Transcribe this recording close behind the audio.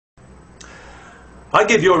I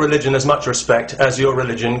give your religion as much respect as your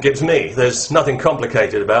religion gives me. There's nothing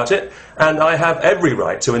complicated about it, and I have every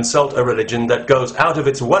right to insult a religion that goes out of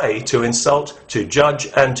its way to insult, to judge,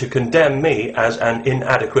 and to condemn me as an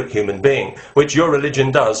inadequate human being, which your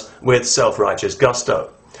religion does with self-righteous gusto.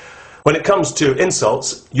 When it comes to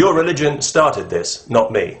insults, your religion started this, not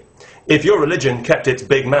me. If your religion kept its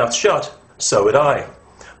big mouth shut, so would I.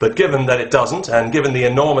 But given that it doesn't, and given the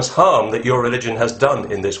enormous harm that your religion has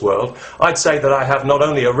done in this world, I'd say that I have not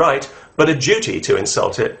only a right, but a duty to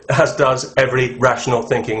insult it, as does every rational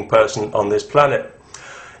thinking person on this planet.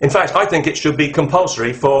 In fact, I think it should be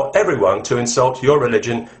compulsory for everyone to insult your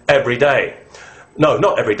religion every day. No,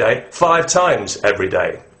 not every day, 5 times every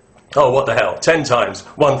day. Oh, what the hell, 10 times,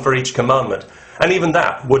 1 for each commandment. And even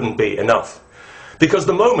that wouldn't be enough. Because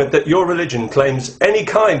the moment that your religion claims any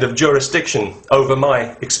kind of jurisdiction over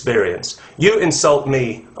my experience, you insult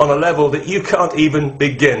me on a level that you can't even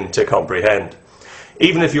begin to comprehend.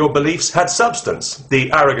 Even if your beliefs had substance,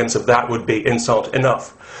 the arrogance of that would be insult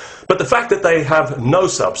enough. But the fact that they have no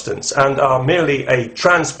substance and are merely a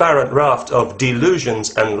transparent raft of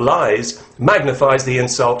delusions and lies magnifies the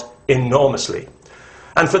insult enormously.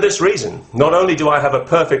 And for this reason, not only do I have a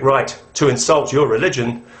perfect right to insult your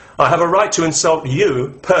religion, I have a right to insult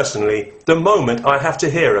you personally the moment I have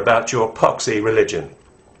to hear about your poxy religion.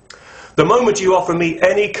 The moment you offer me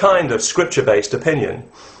any kind of scripture-based opinion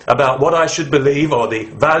about what I should believe or the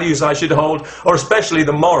values I should hold, or especially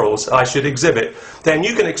the morals I should exhibit, then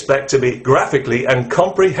you can expect to be graphically and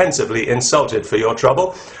comprehensively insulted for your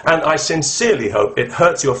trouble, and I sincerely hope it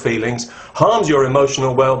hurts your feelings, harms your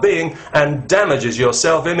emotional well-being, and damages your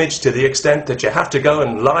self-image to the extent that you have to go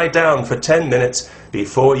and lie down for 10 minutes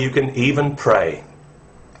before you can even pray.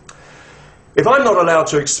 If I'm not allowed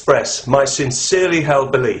to express my sincerely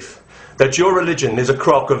held belief that your religion is a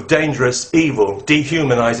crock of dangerous, evil,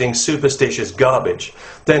 dehumanizing, superstitious garbage,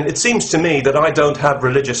 then it seems to me that I don't have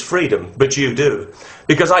religious freedom, but you do.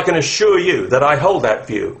 Because I can assure you that I hold that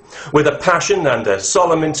view with a passion and a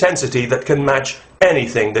solemn intensity that can match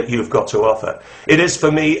anything that you've got to offer. It is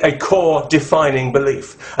for me a core defining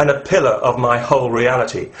belief and a pillar of my whole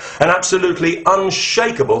reality, an absolutely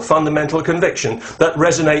unshakable fundamental conviction that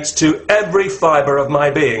resonates to every fiber of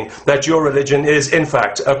my being that your religion is in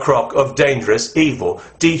fact a crock of dangerous, evil,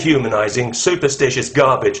 dehumanizing, superstitious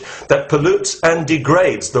garbage that pollutes and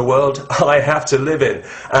degrades the world I have to live in,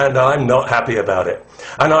 and I'm not happy about it.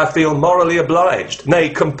 And I feel morally obliged, nay,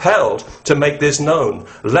 compelled to make this known,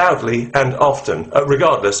 loudly and often,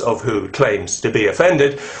 regardless of who claims to be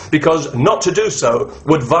offended, because not to do so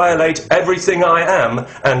would violate everything I am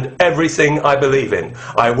and everything I believe in.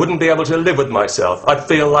 I wouldn't be able to live with myself. I'd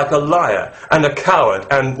feel like a liar and a coward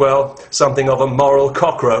and, well, something of a moral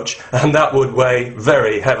cockroach, and that would weigh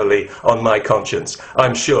very heavily on my conscience.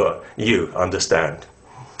 I'm sure you understand.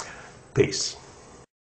 Peace.